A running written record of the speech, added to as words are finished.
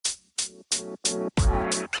All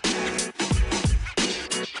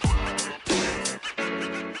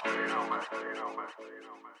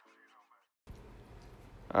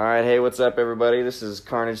right, hey, what's up, everybody? This is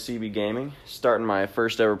Carnage CB Gaming, starting my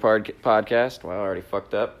first ever podcast. Wow, I already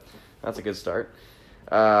fucked up. That's a good start.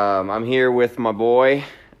 I'm here with my boy,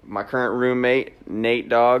 my current roommate, Nate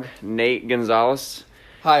Gonzalez.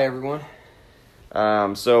 Hi, everyone.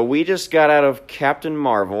 So we just got out of Captain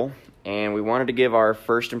Marvel, and we wanted to give our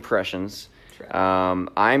first impressions.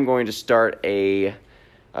 I'm going to start a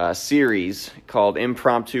series called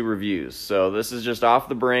Impromptu Reviews. So this is just off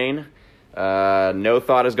the brain. No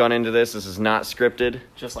thought has gone into this. This is not scripted.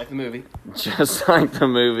 Just like the movie. Just like the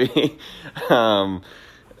movie.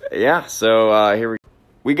 Yeah, so here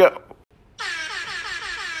we go.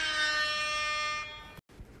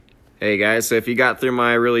 Hey guys, so if you got through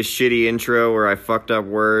my really shitty intro where I fucked up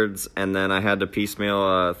words and then I had to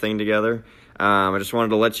piecemeal a thing together, I just wanted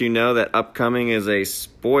to let you know that upcoming is a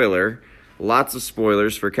spoiler. Lots of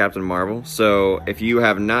spoilers for Captain Marvel. So if you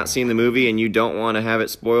have not seen the movie and you don't want to have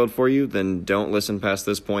it spoiled for you, then don't listen past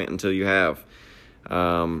this point until you have.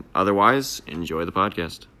 Otherwise, enjoy the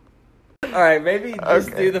podcast. All right, maybe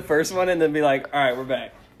just do the first one and then be like, all right, we're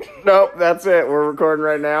back. Nope, that's it. We're recording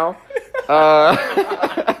right now.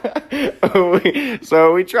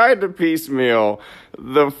 So we tried to piecemeal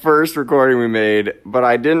the first recording we made, but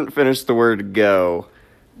I didn't finish the word go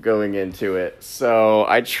going into it. So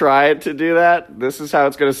I tried to do that. This is how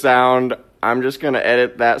it's going to sound. I'm just going to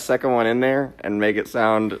edit that second one in there and make it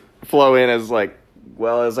flow in as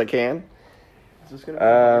well as I can. Is this going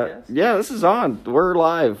to be yeah, this is on. We're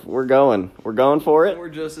live. We're going for it. We're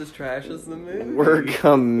just as trash as the movie. We're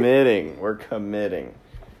committing.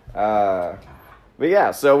 But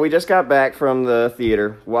yeah, so we just got back from the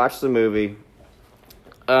theater, watched the movie.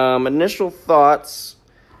 Initial thoughts.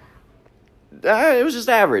 It was just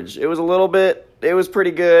average. It was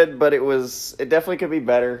pretty good, but it definitely could be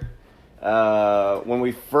better. When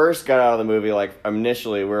we first got out of the movie,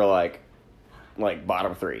 initially we were like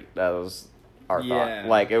bottom 3. That was our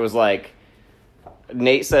thought. It was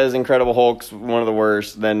Nate says Incredible Hulk's one of the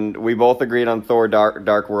worst. Then we both agreed on Thor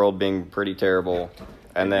Dark World being pretty terrible.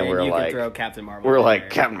 And then we're like, throw Captain Marvel. We're like,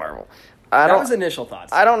 Captain Marvel. That was initial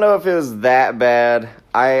thoughts. I don't know if it was that bad.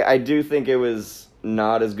 I do think it was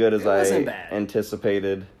not as good as I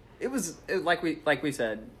anticipated. It was like we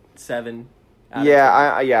said, 7.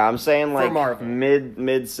 I'm saying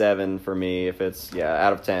mid 7 for me. If it's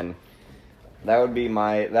out of 10, that would be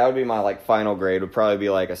my final grade. Would probably be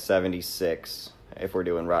a 76 if we're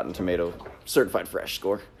doing Rotten Tomato certified fresh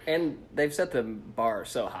score. And they've set the bar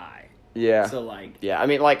so high. Yeah. So I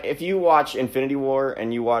mean, if you watch Infinity War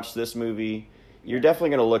and you watch this movie, you're definitely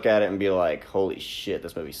gonna look at it and be like, "Holy shit,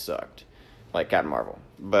 this movie sucked," like Captain Marvel.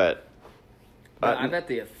 But I bet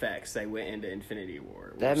the effects they went into Infinity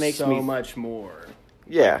War that makes so much more.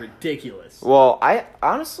 Ridiculous. Well, I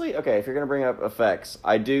honestly, if you're gonna bring up effects,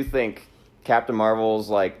 I do think Captain Marvel's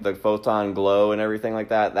the photon glow and everything like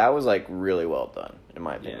that. That was really well done in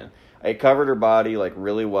my opinion. Yeah. It covered her body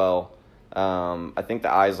really well. I think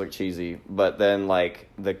the eyes look cheesy, but then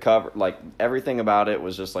the cover, everything about it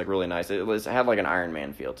was just really nice. It had an Iron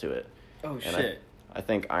Man feel to it. Oh shit! I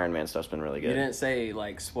think Iron Man stuff's been really good. You didn't say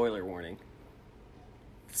spoiler warning.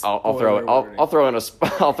 I'll throw in a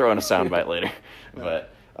soundbite later, but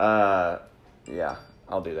yeah,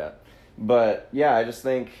 I'll do that. But yeah, I just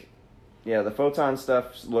think the photon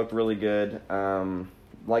stuff looked really good.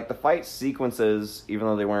 The fight sequences, even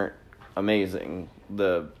though they weren't amazing,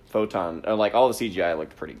 the photon, all the CGI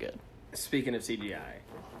looked pretty good. Speaking of CGI,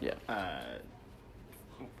 yeah.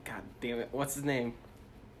 God damn it, what's his name?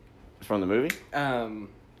 From the movie? Oh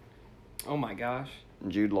my gosh.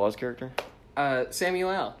 Jude Law's character?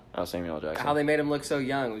 Samuel L. Oh, Samuel L. Jackson. How they made him look so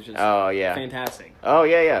young was just fantastic. Oh,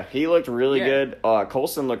 yeah. He looked really good.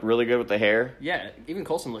 Coulson looked really good with the hair. Yeah, even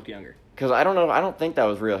Coulson looked younger. Because I don't think that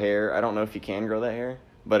was real hair. I don't know if you can grow that hair.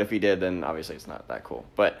 But if he did, then obviously it's not that cool.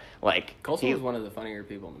 But, Coulson was one of the funnier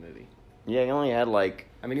people in the movie. Yeah, he only had,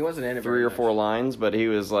 he wasn't in it 3 or 4 lines, but he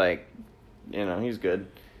was, he's good.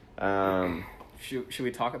 Should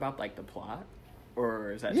we talk about, the plot?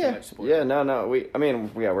 Or is that too much spoiler? Yeah, no. I'm going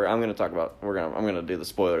to talk about, I'm going to do the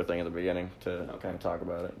spoiler thing at the beginning to kind of talk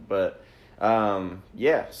about it. But, so,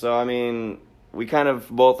 we kind of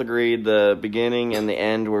both agreed the beginning and the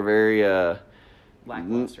end were very,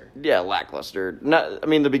 lackluster. Lackluster.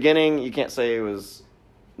 The beginning, you can't say it was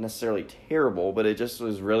necessarily terrible, but it just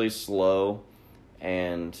was really slow,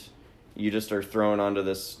 and you just are thrown onto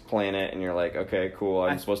this planet, and you're like, okay, cool,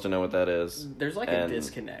 I'm supposed to know what that is. There's a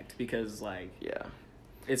disconnect, because,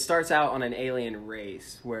 it starts out on an alien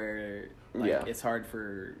race where Like, Yeah. it's hard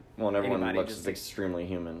for Well, and everyone anybody looks just extremely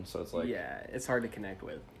human, so it's like yeah, it's hard to connect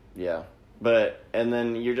with. yeah. But and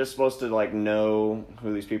then you're just supposed to like know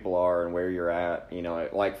who these people are and where you're at, you know,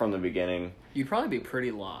 like from the beginning. You'd probably be pretty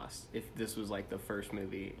lost if this was like the first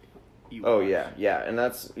movie you Oh watched. yeah, and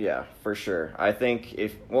that's for sure. I think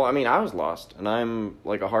I was lost, and I'm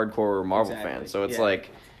like a hardcore Marvel fan, Exactly, so it's yeah. like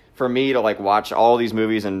for me to like watch all these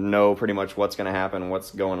movies and know pretty much what's gonna happen, what's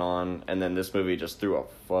going on, and then this movie just threw a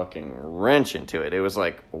fucking wrench into it. It was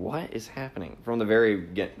like, what is happening from the very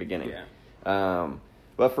beginning? Yeah.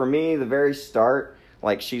 But for me, the very start,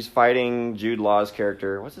 like she's fighting Jude Law's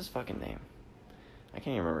character. What's his fucking name? I can't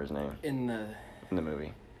even remember his name In in the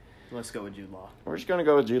movie. let's go with Jude Law. We're just gonna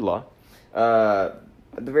go with Jude Law.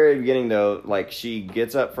 At the very beginning, though, like she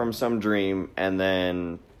gets up from some dream, and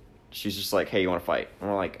then she's just like, "Hey, you want to fight?" And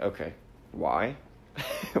we're like, "Okay, why?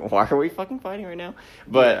 Why are we fucking fighting right now?"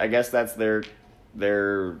 But I guess that's their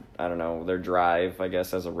I don't know, their drive, I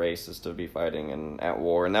guess, as a race is to be fighting and at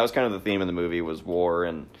war, and that was kind of the theme of the movie, was war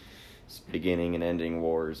and beginning and ending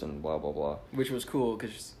wars and blah blah blah. Which was cool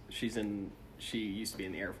because she used to be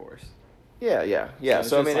in the Air Force. Yeah. it's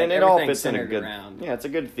So I just, mean, like, and it all everything fits in a centered good. around- Yeah, it's a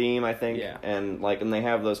good theme, I think. Yeah. And and they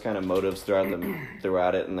have those kind of motives throughout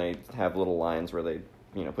it, and they have little lines where they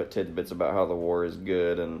put tidbits about how the war is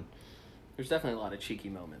good, and There's definitely a lot of cheeky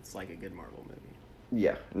moments, like a good Marvel movie.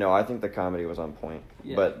 yeah, no, I think the comedy was on point.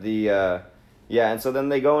 Yeah. But and so then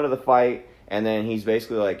they go into the fight, and then he's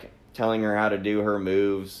basically like telling her how to do her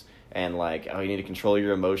moves, and like, oh, you need to control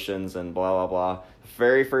your emotions and blah blah blah. The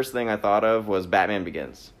very first thing I thought of was Batman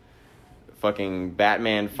Begins. Fucking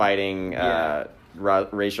Batman fighting Ra's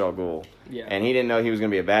al Ghul. Yeah. And he didn't know he was gonna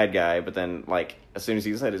be a bad guy, but then like as soon as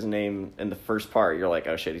he said his name in the first part, you're like,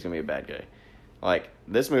 oh shit, he's gonna be a bad guy. Like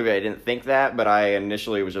this movie, I didn't think that, but I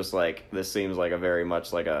initially was just like, this seems like a very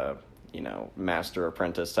much like a master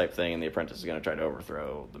apprentice type thing, and the apprentice is gonna try to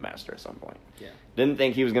overthrow the master at some point. Yeah. Didn't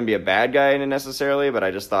think he was gonna be a bad guy necessarily, but I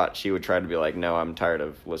just thought she would try to be like, no, I'm tired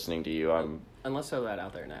of listening to you. I'm Unless throw that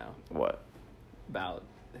out there now what? about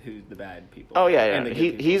who's the bad people. Oh and yeah. the good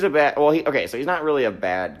people. He's a bad. Well, okay, so he's not really a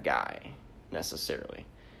bad guy necessarily.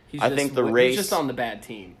 I think the race. He's just on the bad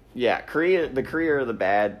team, Yeah, the Kree are the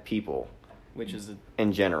bad people which is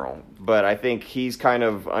in general, but I think he's kind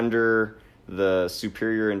of under the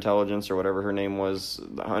superior intelligence or whatever her name was,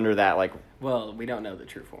 under that like. well, we don't know the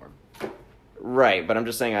true form. Right, but I'm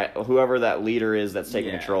just saying, whoever that leader is that's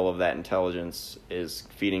taking Yeah. control of that intelligence is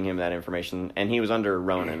feeding him that information, and he was under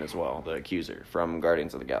Ronan as well, the accuser from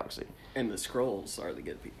Guardians of the Galaxy. And the Skrulls are the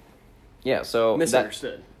good people. Yeah, so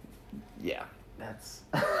Misunderstood. Yeah, that's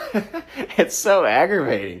it's so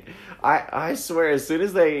aggravating. I swear, as soon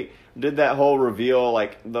as they did that whole reveal,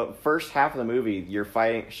 like the first half of the movie,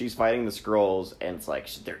 she's fighting the Skrulls, and it's like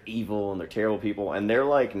they're evil and they're terrible people, and they're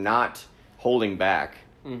like not holding back.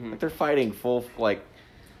 Mm-hmm. Like they're fighting full like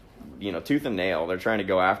tooth and nail. They're trying to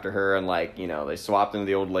go after her, and like they swapped into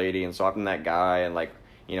the old lady and swapped in that guy, and like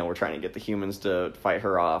we're trying to get the humans to fight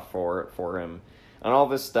her off for him. And all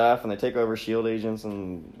this stuff, and they take over SHIELD agents,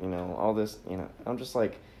 and all this. I'm just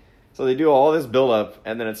like, so they do all this build up,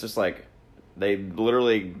 and then it's just like they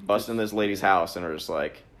literally bust in this lady's house and are just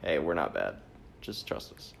like, "Hey, we're not bad, just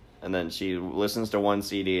trust us." And then she listens to one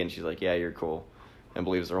CD, and she's like, "Yeah, you're cool," and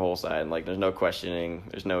believes her whole side. And like, there's no questioning,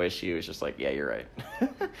 there's no issue. It's just like, "Yeah, you're right."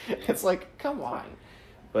 It's like, come on,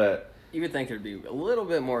 but You would think there'd be a little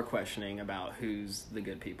bit more questioning about who's the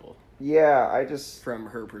good people yeah, I just from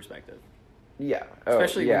her perspective. yeah,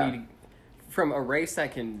 Especially yeah. when from a race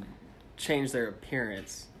that can change their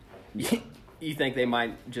appearance, you think they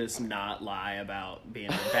might just not lie about being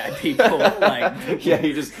the bad people. Like, yeah,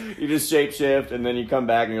 you just shapeshift, and then you come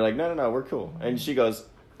back and you're like, no, we're cool. And she goes,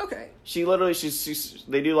 okay. she literally she's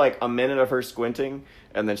they do like a minute of her squinting,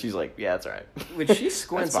 and then she's like, yeah, that's all right. Which she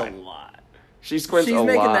squints That's a fine. lot. She squints She's a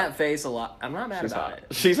making lot. that face a lot. I'm not mad She's about hot.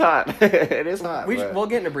 it. She's hot. It is hot. but- We'll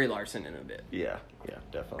get into Brie Larson in a bit. yeah,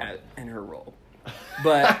 definitely. In her role.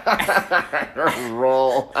 But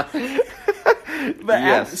Roll.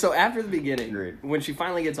 Yes. so after the beginning, Agreed. when she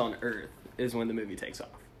finally gets on Earth, is when the movie takes off.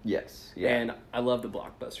 Yes. Yeah. And I love the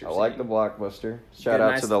blockbuster. I like the blockbuster. Shout Good,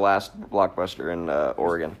 out nice- to the last blockbuster in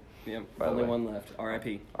Oregon. Yep, by the only way. one left.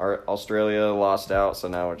 R.I.P. Our Australia lost out, so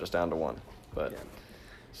now we're just down to one. But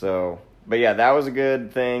Yeah. but yeah, that was a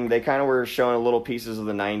good thing. They kind of were showing little pieces of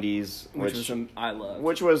the '90s, Which was I love.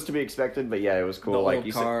 which was to be expected. But yeah, it was cool. the Like old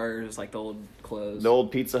you cars, like the old clothes. said, the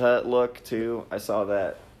old Pizza Hut look too. I saw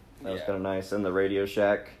that. That was Yeah. kind of nice. And the Radio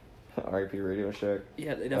Shack, R.I.P. Radio Shack.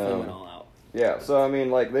 Yeah, they definitely went all out. Yeah, so I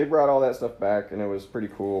mean, like they brought all that stuff back, and it was pretty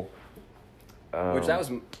cool. Which that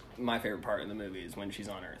was my favorite part in the movie is when she's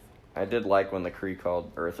on Earth. I did like when the Kree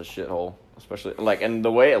called Earth a shithole, especially like, and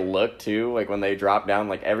the way it looked too, like when they dropped down,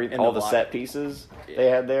 like all the set pieces they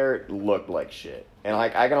had there looked like shit. And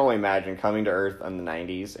like I can only imagine coming to Earth in the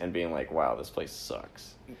 90s and being like, wow, this place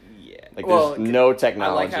sucks. Yeah. Like there's no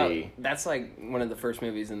technology. I like how that's like one of the first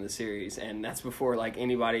movies in the series, and that's before like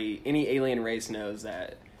any alien race knows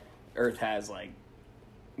that Earth has like,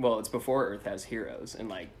 well, it's before Earth has heroes and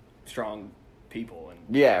like strong people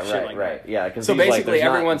and yeah, shit like right. that. Yeah, because so basically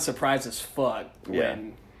everyone's surprised as fuck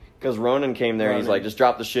when. Because Ronan came there, and he's like, just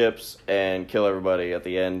drop the ships and kill everybody at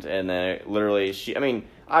the end. And then literally,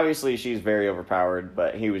 obviously she's very overpowered,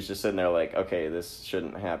 but he was just sitting there like, okay, this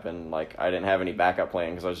shouldn't happen. Like, I didn't have any backup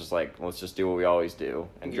plan because I was just like, let's just do what we always do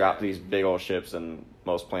and drop these big old ships, and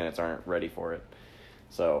most planets aren't ready for it.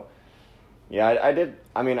 So, yeah, I did.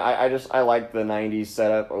 I mean, I like the 90s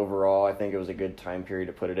setup overall. I think it was a good time period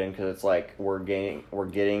to put it in because it's like we're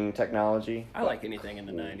getting technology. I like anything in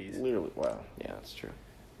the 90s. Literally, wow. Yeah, that's true.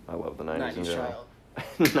 I love the 90s 90s in general.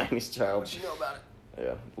 child. 90s child. What you know about it?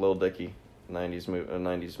 Yeah, Lil Dicky. 90s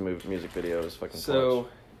music video is fucking so,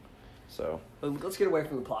 clutch. So let's get away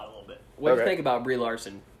from the plot a little bit. What do you think about Brie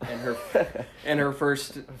Larson and her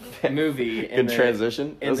first movie? Good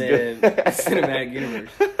transition. In the cinematic universe.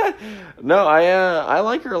 No, I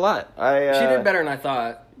like her a lot. She did better than I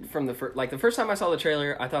thought. From the first time I saw the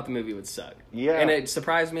trailer, I thought the movie would suck. Yeah, and it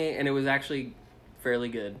surprised me, and it was actually fairly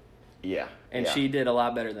good. Yeah, and she did a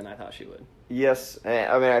lot better than I thought she would. Yes,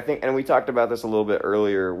 I mean I think, and we talked about this a little bit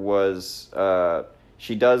earlier. Was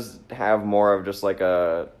she does have more of just like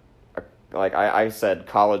like I said,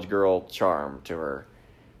 college girl charm to her,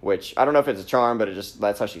 which I don't know if it's a charm, but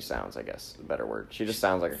that's how she sounds. I guess a better word. She just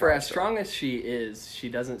sounds like a for as strong as she is, she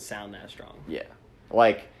doesn't sound that strong. Yeah,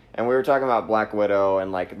 like, and we were talking about Black Widow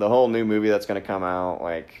and like the whole new movie that's going to come out.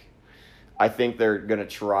 Like, I think they're going to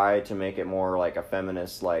try to make it more like a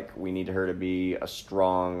feminist. Like, we need her to be a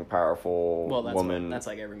strong, powerful woman. That's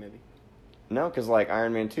like every movie. No, because like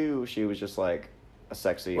Iron Man 2, she was just like a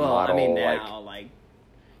sexy model. I mean now like.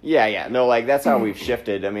 Yeah. No, like, that's how we've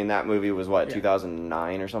shifted. I mean, that movie was,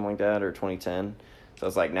 2009 or something like that, or 2010? So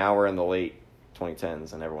it's like, now we're in the late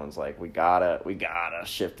 2010s, and everyone's like, we gotta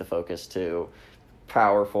shift the focus to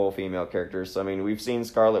powerful female characters. So, I mean, we've seen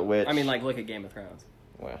Scarlet Witch. I mean, like, look at Game of Thrones.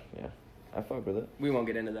 Well, yeah. I fuck with it. We won't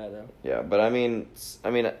get into that, though. Yeah, but I mean,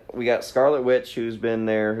 we got Scarlet Witch, who's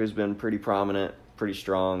been pretty prominent, pretty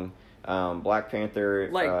strong. Black Panther,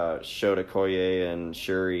 Shota Koye and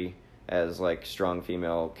Shuri as like strong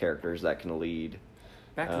female characters that can lead.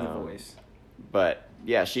 Back to the voice. But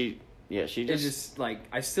she it's just like,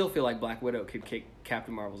 I still feel like Black Widow could kick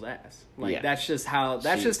Captain Marvel's ass. Like, that's just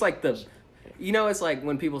just like the, it's like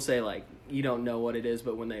when people say like, you don't know what it is,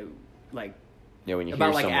 but when they like, when you about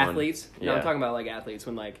hear like someone, athletes. No, I'm talking about like athletes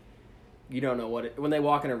when like, you don't know when they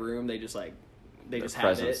walk in a room, they just like,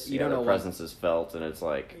 have it. You don't know what presence is felt, and it's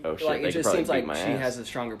like, oh shit, like, they it just could seems probably like beat she my ass. has a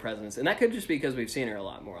stronger presence, and that could just be because we've seen her a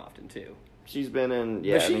lot more often too. She's been in,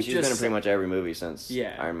 she's been in pretty much every movie since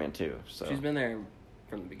Iron Man 2. So she's been there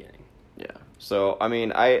from the beginning. Yeah. So I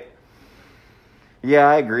mean, I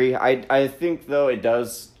agree. I think though it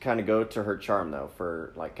does kind of go to her charm though,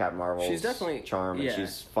 for like Captain Marvel's she's definitely charm, and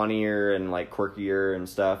she's funnier and like quirkier and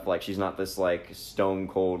stuff. Like, she's not this like stone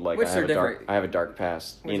cold like, I have a dark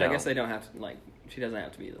past. Which I guess they don't have to like. She doesn't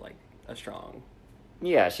have to be like a strong.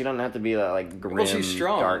 Yeah, she doesn't have to be that like grim, she's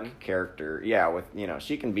strong. dark character. Yeah, with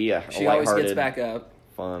she can be she always gets back up,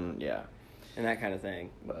 fun, and that kind of thing.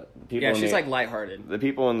 But she's like lighthearted. The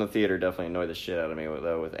people in the theater definitely annoy the shit out of me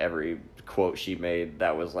with every quote she made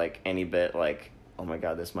that was like any bit like, oh my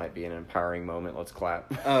god, this might be an empowering moment, let's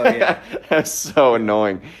clap. Oh yeah. That's so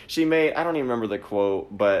annoying. She made, I don't even remember the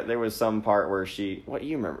quote, but there was some part where do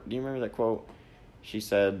you remember that quote? She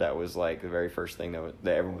said that was like the very first thing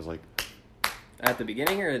that everyone was like, at the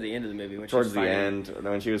beginning or at the end of the movie? Towards the end,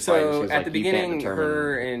 when she was fighting, she was at like, the beginning,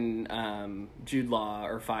 her and Jude Law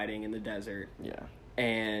are fighting in the desert. Yeah.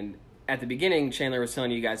 And at the beginning, Chandler was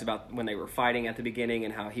telling you guys about when they were fighting at the beginning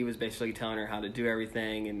and how he was basically telling her how to do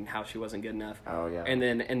everything and how she wasn't good enough. Oh, yeah. And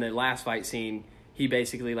then in the last fight scene, he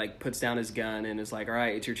basically like puts down his gun and is like, all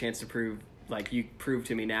right, it's your chance to prove, like, you prove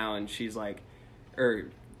to me now. And she's like,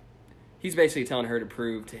 he's basically telling her to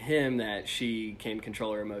prove to him that she can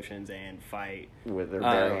control her emotions and fight with her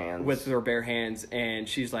bare hands. With her bare hands, and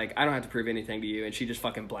she's like, I don't have to prove anything to you, and she just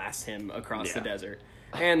fucking blasts him across the desert,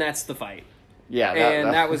 and that's the fight. Yeah,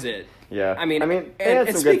 that was it. Yeah, I mean,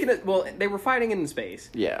 and speaking of, they were fighting in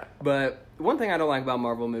space. Yeah, but one thing I don't like about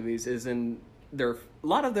Marvel movies is a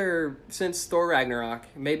lot of their, since Thor Ragnarok,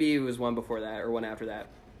 maybe it was one before that or one after that.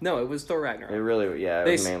 No, it was Thor Ragnarok. It really, it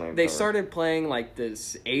was mainly they started playing like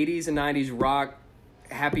this 80s and 90s rock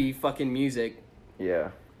happy fucking music Yeah.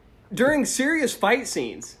 during serious fight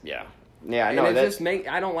scenes. Yeah. Yeah, I And know. it just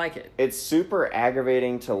I don't like it. It's super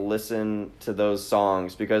aggravating to listen to those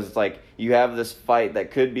songs because it's like you have this fight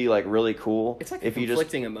that could be like really cool. It's like if a you just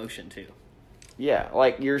conflicting emotion too. Yeah,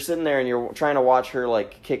 like you're sitting there and you're trying to watch her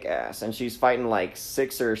like kick ass, and she's fighting like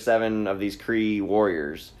 6 or 7 of these Kree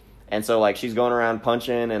warriors, and so like she's going around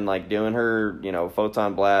punching and like doing her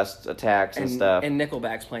photon blast attacks and stuff. And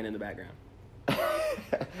Nickelback's playing in the background.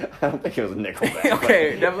 I don't think it was Nickelback.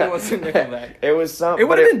 Okay, it definitely wasn't Nickelback. It was some. It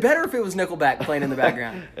would have been better if it was Nickelback playing in the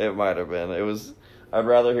background. It might have been. It was. I'd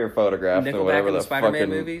rather hear Photograph than Nickelback whatever in the the Spider-Man fucking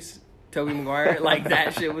movies. Tobey Maguire, like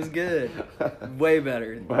that shit was good, way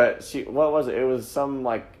better. But what was it? It was some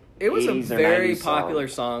like. It was a 80s or very 90s popular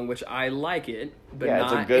song, which I like it, but Yeah,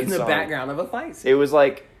 it's a not good in the song. background of a fight scene. It was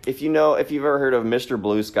like if you've ever heard of Mr.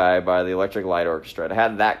 Blue Sky by the Electric Light Orchestra, it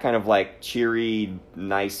had that kind of like cheery,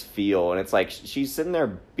 nice feel, and it's like she's sitting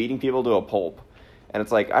there beating people to a pulp, and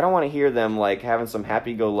it's like I don't want to hear them like having some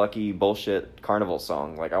happy-go-lucky bullshit carnival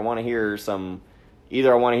song. Like I want to hear some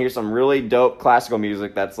really dope classical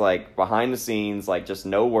music that's like behind the scenes, like just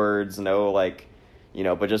no words, no like,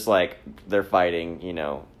 but just like they're fighting,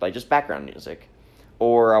 like just background music.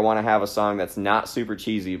 Or I want to have a song that's not super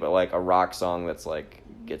cheesy, but like a rock song that's like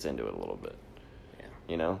gets into it a little bit.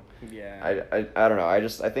 Yeah. Yeah. I don't know.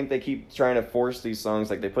 I think they keep trying to force these songs.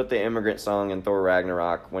 Like they put the immigrant song in Thor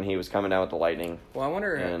Ragnarok when he was coming down with the lightning. Well, I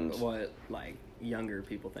wonder what like younger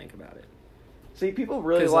people think about it. See, people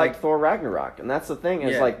really 'Cause, like like- Thor Ragnarok, and that's the thing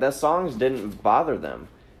is Yeah. like the songs didn't bother them.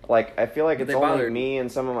 Like I feel like But it's they only bothered- me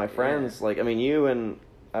and some of my friends. Like I mean, you and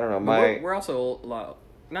I don't know But we're also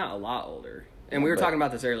not a lot older, and we were But- talking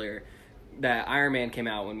about this earlier. That Iron Man came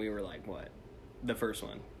out when we were like what, the first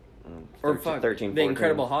one, or 13, the 14.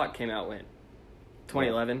 Incredible Hulk came out when,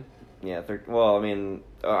 2011. Yeah, well, I mean,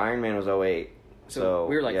 Iron Man was 08. So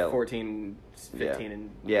we were like yeah, 14, 15, yeah. and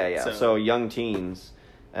Yeah. So young teens,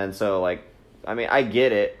 and so like, I mean, I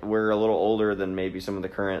get it. We're a little older than maybe some of the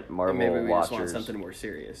current Marvel maybe we watchers. just want something more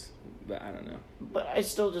serious, but I don't know. But I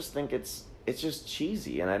still just think it's just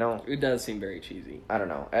cheesy, and I don't. It does seem very cheesy. I don't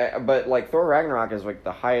know. But like Thor Ragnarok is like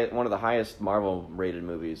one of the highest Marvel rated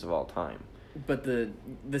movies of all time. But the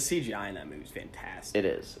CGI in that movie is fantastic. It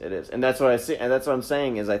is, and that's what I see, and that's what I'm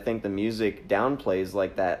saying is I think the music downplays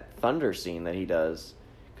like that thunder scene that he does,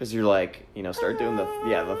 because you're like start doing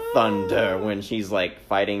the thunder when she's like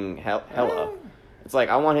fighting Hela. It's like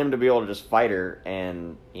I want him to be able to just fight her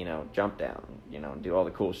and jump down, do all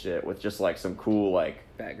the cool shit with just like some cool like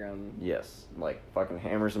Background. yes, like fucking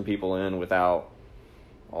hammer some people in without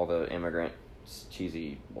all the immigrant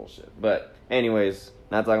cheesy bullshit. But anyways,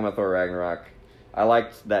 not talking about Thor Ragnarok. I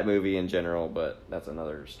liked that movie in general, but that's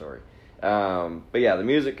another story. But yeah, the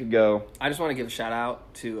music could go. I just want to give a shout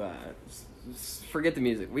out to forget the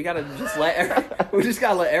music. We gotta just we just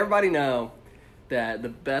gotta let everybody know that the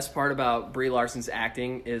best part about Brie Larson's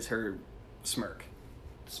acting is her smirk.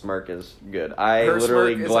 Smirk is good. I Her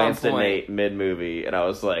literally smirk is glanced on at point. Nate mid-movie, and I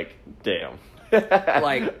was like, damn.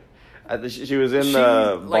 Like, she was in she-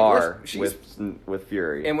 the like, bar she's- with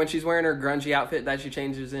Fury. And when she's wearing her grungy outfit that she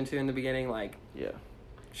changes into in the beginning, like yeah.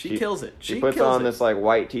 she kills it. She puts kills on it. this like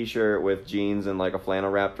white t-shirt with jeans and like a flannel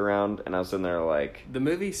wrapped around, and I was sitting there like, The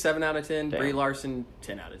movie 7 out of 10. Damn. Brie Larson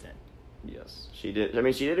 10 out of 10. yes, she did. I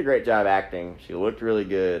mean, she did a great job acting. She looked really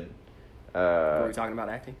good. Were we talking about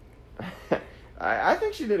acting? I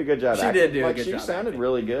think she did a good job. She acting. did do a Like, good she job sounded acting.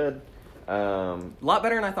 really good. A lot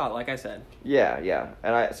better than I thought. Like I said, Yeah,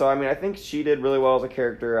 and I think she did really well as a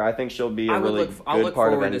character. I think she'll be a I'll really look good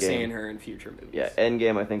part of forward Endgame. to seeing her in future movies. Yeah,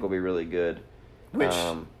 Endgame I think will be really good. Which,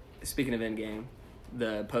 speaking of Endgame,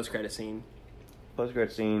 the post-credit scene.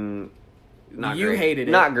 Post-credit scene, not You great. hated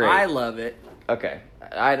it. Not great. I love it. Okay,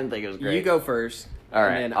 I didn't think it was great. You go first. All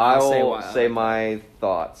right, and then I I'll say will why I say like my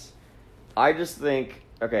thoughts. I just think,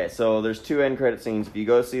 okay, so there's 2 end credit scenes. If you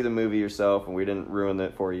go see the movie yourself and we didn't ruin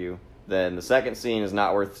it for you, then the second scene is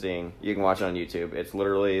not worth seeing. You can watch it on YouTube. It's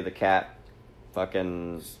literally the cat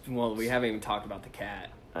fucking... it. Well, we haven't even talked about the cat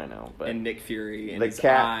I know, but... and Nick Fury and The his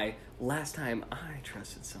cat- eye. Last time I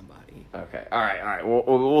trusted somebody. Okay, all right.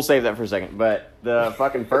 We'll save that for a second. But the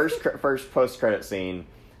fucking first post-credit scene,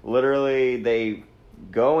 literally they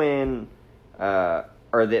go in...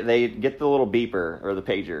 or they get the little beeper, or the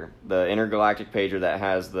pager, the intergalactic pager that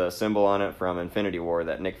has the symbol on it from Infinity War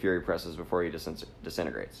that Nick Fury presses before he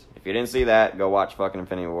disintegrates. If you didn't see that, go watch fucking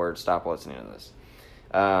Infinity War, stop listening to this.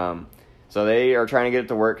 So they are trying to get it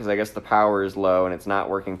to work because I guess the power is low and it's not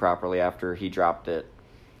working properly after he dropped it.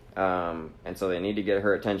 And so they need to get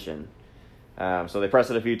her attention. So they press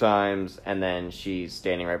it a few times, and then she's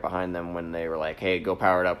standing right behind them when they were like, hey, go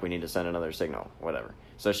power it up, we need to send another signal, whatever.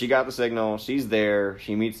 So she got the signal. She's there.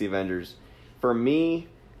 She meets the Avengers. For me,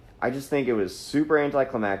 I just think it was super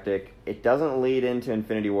anticlimactic. It doesn't lead into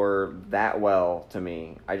Infinity War that well to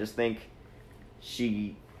me. I just think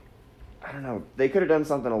I don't know. They could have done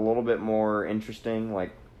something a little bit more interesting.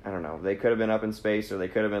 Like, I don't know. They could have been up in space, or they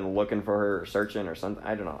could have been looking for her or searching or something.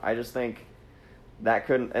 I don't know. I just think that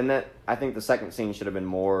couldn't. And I think the second scene should have been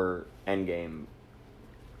more Endgame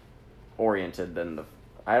oriented than the.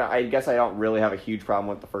 I guess I don't really have a huge problem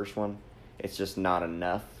with the first one. It's just not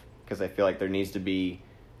enough because I feel like there needs to be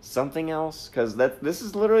something else, because this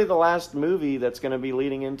is literally the last movie that's going to be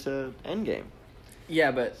leading into Endgame.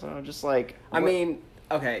 Yeah, but so just like I mean,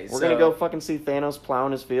 okay, we're gonna go fucking see Thanos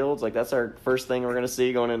plowing his fields. Like that's our first thing we're gonna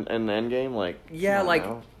see going in Endgame. Like yeah, like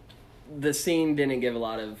the scene didn't give a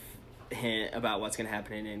lot of hint about what's gonna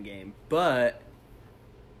happen in Endgame, but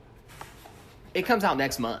it comes out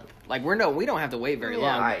next month. Like we don't have to wait very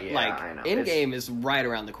long. I know. Endgame is right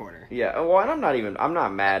around the corner. Yeah, well, and I'm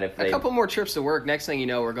not mad if a couple more trips to work. Next thing you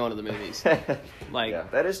know, we're going to the movies. Like yeah,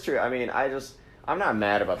 that is true. I mean, I'm not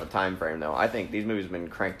mad about the time frame though. I think these movies have been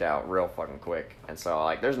cranked out real fucking quick, and so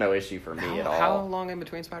like there's no issue for me at all. How long in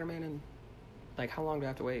between Spider-Man and like how long do I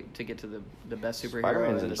have to wait to get to the best superhero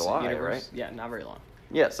Spider-Man's in in this July, universe? right? Yeah, not very long.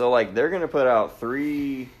 Yeah, so like they're gonna put out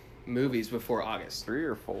 3 movies before August. 3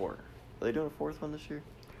 or 4. Are they doing a 4th one this year?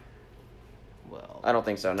 Well, I don't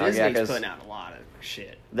think so. No, Disney's putting out a lot of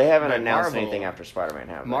shit. They haven't announced anything after Spider-Man,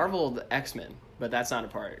 have they? Marvel, the X-Men, but that's not a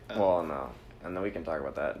part. Well, no, and then we can talk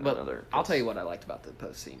about that. In another. I'll tell you what I liked about the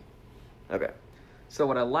post scene. Okay. So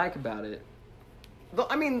what I like about it,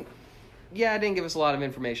 I mean, yeah, it didn't give us a lot of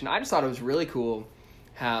information. I just thought it was really cool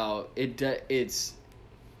how it's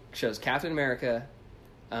shows Captain America,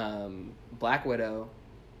 Black Widow,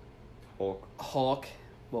 Hulk,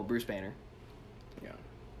 well, Bruce Banner.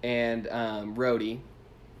 And Rhodey.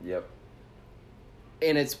 Yep.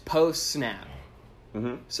 And it's post-snap.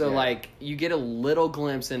 Mm-hmm. So, like, you get a little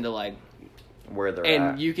glimpse into, like... where they're at.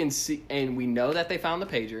 And you can see... And we know that they found the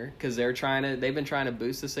pager, because they've been trying to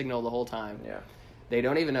boost the signal the whole time. Yeah. They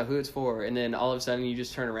don't even know who it's for. And then all of a sudden, you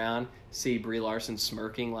just turn around, see Brie Larson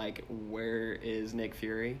smirking, like, where is Nick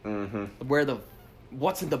Fury? Mm-hmm.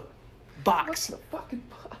 What's in the box? What's in the fucking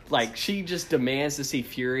box? Like, she just demands to see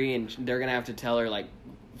Fury, and they're going to have to tell her, like...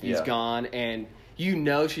 He's gone, and you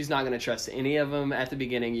know she's not going to trust any of them at the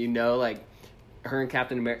beginning. You know, like, her and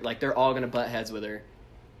Captain America, like, they're all going to butt heads with her.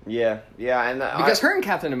 Yeah, and because her and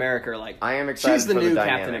Captain America are like, I am excited. She's the new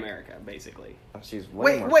Captain America, basically. She's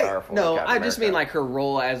way more powerful. No, I just mean like her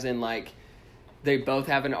role, as in like they both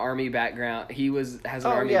have an army background. He has an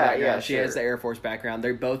army background. She has the Air Force background.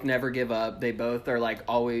 They both never give up. They both are like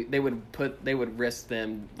always. They would risk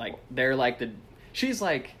them. Like they're like she's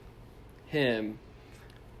like him.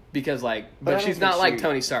 Because but she's not like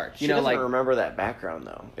Tony Stark. She doesn't remember that background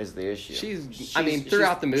though. Is the issue?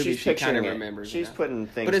 Throughout the movie, she kind of remembers. She's putting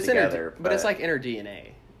things together, but it's like in her DNA.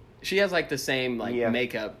 She has like the same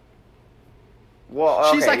makeup.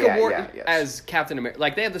 Well, she's like as Captain America.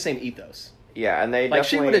 Like they have the same ethos. Yeah, and they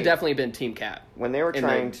she would have definitely been Team Cap when they were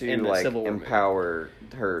trying to like empower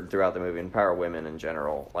her throughout the movie, empower women in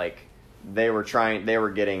general. Like they were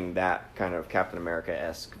getting that kind of Captain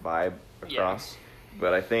America-esque vibe across. Yeah.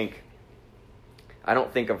 But I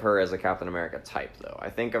don't think of her as a Captain America type, though. I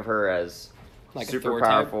think of her as like super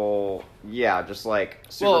powerful. Type? Yeah, just like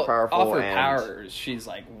super powerful. Off her powers, she's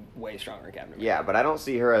like way stronger than Captain America. Yeah, but I don't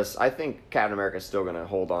see her as. I think Captain America is still going to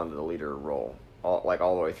hold on to the leader role, all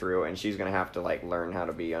the way through, and she's going to have to like learn how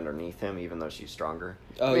to be underneath him, even though she's stronger.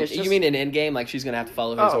 Oh, you mean in Endgame? Like she's going to have to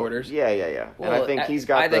follow his orders? Yeah. Well, and I think he's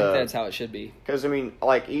got. I think that's how it should be. Because I mean,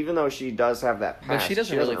 like even though she does have that past, but she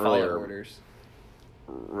doesn't really follow orders.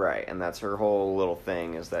 Right, and that's her whole little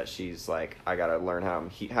thing is that she's like, I gotta learn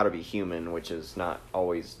how to be human, which is not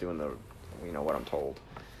always doing what I'm told.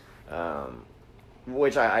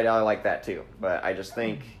 Which I like that too, but I just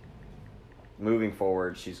think moving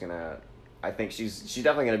forward, I think she's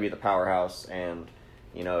definitely gonna be the powerhouse, and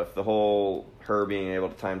if the whole her being able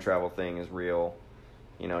to time travel thing is real,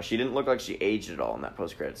 she didn't look like she aged at all in that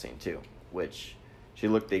post-credit scene too, which she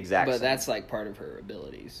looked the exact same. But that's like part of her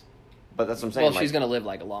abilities. But that's what I'm saying. Well, she's going to live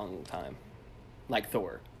like a long time. Like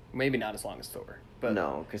Thor. Maybe not as long as Thor. But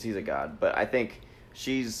no, because he's a god. But I think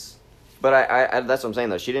she's... But I that's what I'm saying,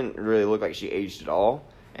 though. She didn't really look like she aged at all.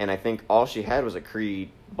 And I think all she had was a Kree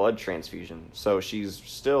blood transfusion. So she's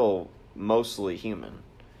still mostly human.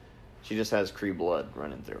 She just has Kree blood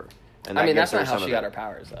running through her. And that's not how she got her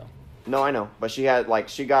powers, though. No, I know. But she got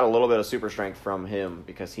a little bit of super strength from him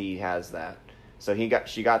because he has that. So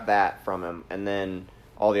she got that from him. And then...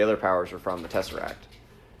 all the other powers are from the Tesseract.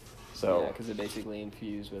 So because it basically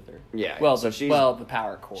infused with her. Yeah. Well, so the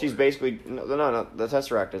power core. She's basically no. The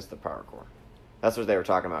Tesseract is the power core. That's what they were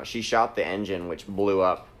talking about. She shot the engine, which blew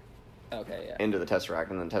up Okay, yeah. into the Tesseract,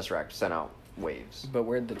 and then the Tesseract sent out waves. But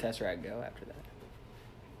where'd the Tesseract go after that?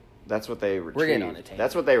 That's what they retrieved. We're getting on a tangent.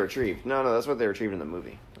 That's what they retrieved. No, that's what they retrieved in the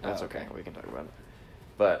movie. That's okay. We can talk about it.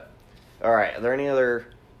 But, all right, are there any other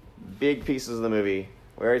big pieces of the movie?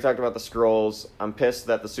 We already talked about the Skrulls. I'm pissed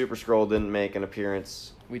that the Super Skrull didn't make an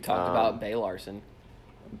appearance. We talked about Brie Larson.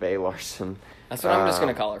 Brie Larson. That's what I'm just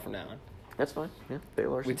going to call her from now on. That's fine. Yeah, Brie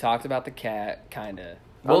Larson. We talked about the cat, kind of.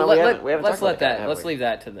 Oh, no, we haven't let's talked let about the cat, that. have Let's we? leave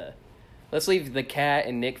that to the. Let's leave the cat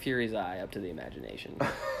and Nick Fury's eye up to the imagination.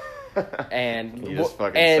 And you just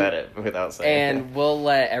fucking and, said it without saying it. And we'll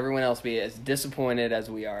let everyone else be as disappointed as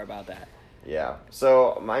we are about that. Yeah.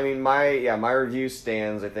 So I mean, my review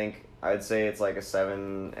stands. I think I'd say it's like a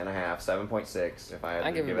 7.5, 7.6 if I had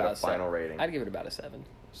to give it a final rating. I'd give it about a 7.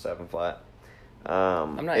 7 flat.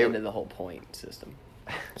 I'm not into the whole point system.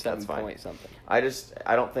 7 That's fine. point something. I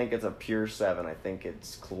don't think it's a pure 7. I think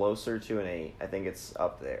it's closer to an 8. I think it's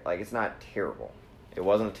up there. Like, it's not terrible. It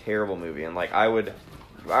wasn't a terrible movie, and like I would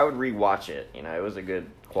rewatch it. You know, it was a good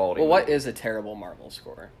quality. Well, movie. what is a terrible Marvel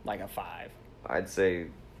score? Like a 5? I'd say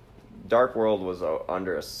Dark World was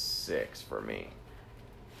under a 6 for me.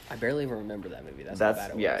 I barely even remember that movie. That's how bad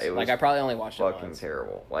it was. Yeah, it was like I probably only watched it fucking once.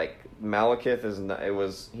 terrible. Like Malekith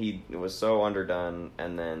it was so underdone,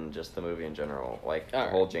 and then just the movie in general, like the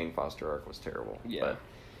whole Jane Foster arc was terrible. Yeah.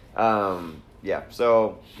 But, yeah.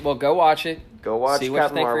 So well, go watch it. Go watch See Captain what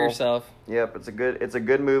you think Marvel for yourself. Yep, it's a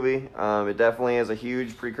good movie. It definitely is a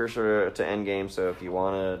huge precursor to Endgame. So if you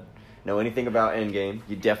want to know anything about Endgame,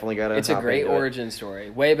 you definitely gotta. It's a great origin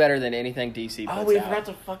story. Way better than anything DC puts Oh, we out. forgot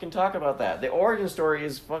to fucking talk about that. The origin story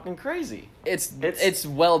is fucking crazy. It's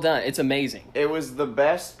well done. It's amazing. It was the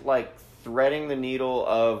best, like, threading the needle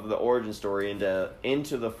of the origin story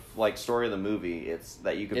into the like story of the movie.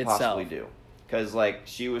 That you could possibly do. Because, like,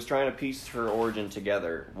 she was trying to piece her origin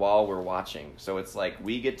together while we're watching. So it's like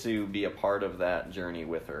we get to be a part of that journey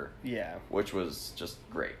with her. Yeah. Which was just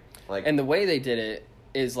great. Like, and the way they did it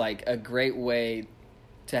is, like, a great way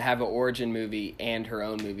to have an origin movie and her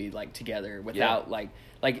own movie, like, together without, like,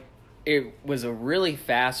 it was a really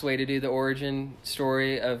fast way to do the origin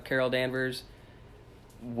story of Carol Danvers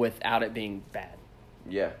without it being bad.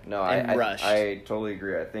 Yeah, no, and rushed. I totally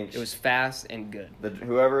agree. I think it was fast and good.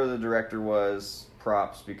 Whoever the director was,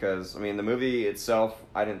 props, because I mean the movie itself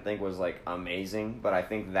I didn't think was like amazing, but I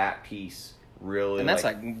think that piece really, and that's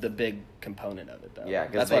like the big component of it though. Yeah,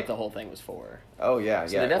 that's what the whole thing was for. Oh yeah,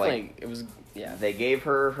 so yeah. They definitely like, it was yeah. They gave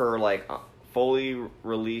her like fully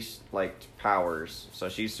released like powers, so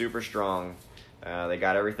she's super strong. They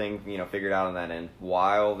got everything, figured out on that end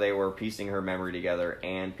while they were piecing her memory together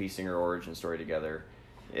and piecing her origin story together.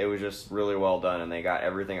 It was just really well done, and they got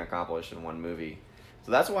everything accomplished in one movie.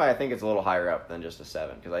 So that's why I think it's a little higher up than just a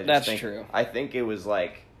 7. Because that's true. I think it was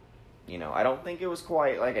like, I don't think it was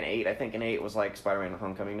quite like an 8. I think an 8 was like Spider-Man: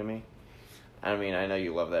 Homecoming to me. I mean, I know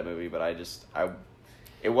you love that movie, but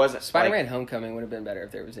it wasn't. Spider-Man: Homecoming would have been better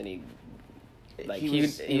if there was any. Like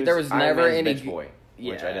there was Iron never Man's any bitch boy.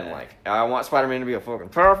 Yeah. Which I didn't like. I want Spider-Man to be a fucking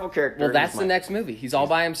powerful character. Well, that's the next movie. He's all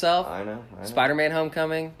by himself. I know. Spider-Man: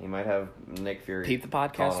 Homecoming. He might have Nick Fury. Peep the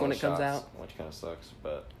podcast when it comes out. Which kind of sucks,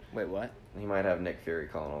 but... Wait, what? He might have Nick Fury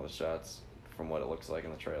calling all the shots from what it looks like in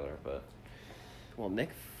the trailer, but... Well, Nick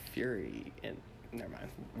Fury... Never mind.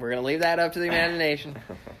 We're going to leave that up to the imagination.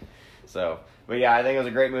 But yeah, I think it was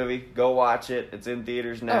a great movie. Go watch it. It's in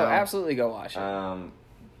theaters now. Oh, absolutely go watch it.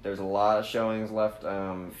 There's a lot of showings left.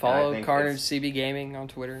 Follow Carnage CB Gaming on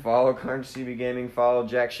Twitter. Follow Carnage CB Gaming. Follow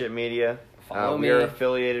Jack Shit Media. Follow me. We are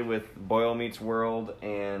affiliated with Boyle Meets World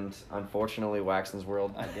and, unfortunately, Waxon's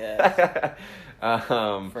World. I guess.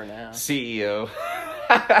 For now. CEO.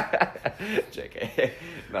 JK.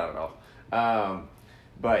 Not at all.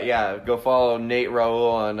 But yeah, go follow Nate Raoul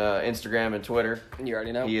on Instagram and Twitter. You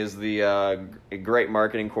already know. He is the great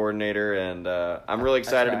marketing coordinator, and I'm really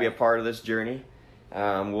excited to be a part of this journey.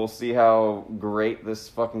 We'll see how great this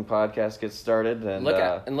fucking podcast gets started, and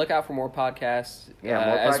look out for more podcasts.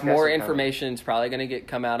 Yeah, more information is probably going to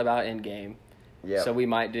come out about Endgame. Yeah. So we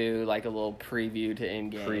might do like a little preview to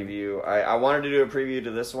Endgame. Preview. I wanted to do a preview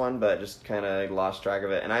to this one, but just kind of lost track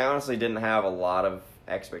of it, and I honestly didn't have a lot of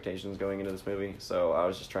expectations going into this movie, so I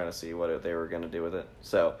was just trying to see what they were going to do with it.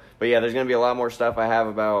 But yeah, there's going to be a lot more stuff. I have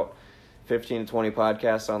about 15 to 20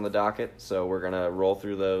 podcasts on the docket, so we're going to roll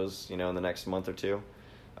through those, in the next month or two.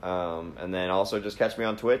 And then also just catch me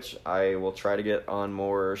on Twitch. I will try to get on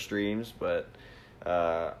more streams, but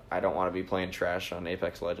I don't want to be playing trash on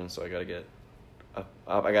Apex Legends, so I got to get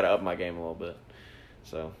up my game a little bit.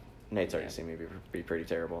 So Nate's already Yeah. seen me be pretty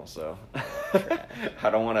terrible, so I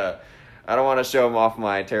don't want to show him off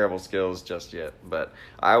my terrible skills just yet. But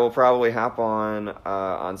I will probably hop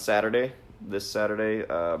on Saturday, this Saturday,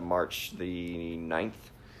 March the 9th.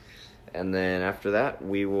 And then after that,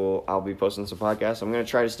 I'll be posting some podcasts. I'm going to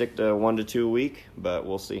try to stick to 1 to 2 a week, but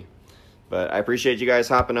we'll see. But I appreciate you guys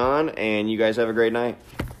hopping on, and you guys have a great night.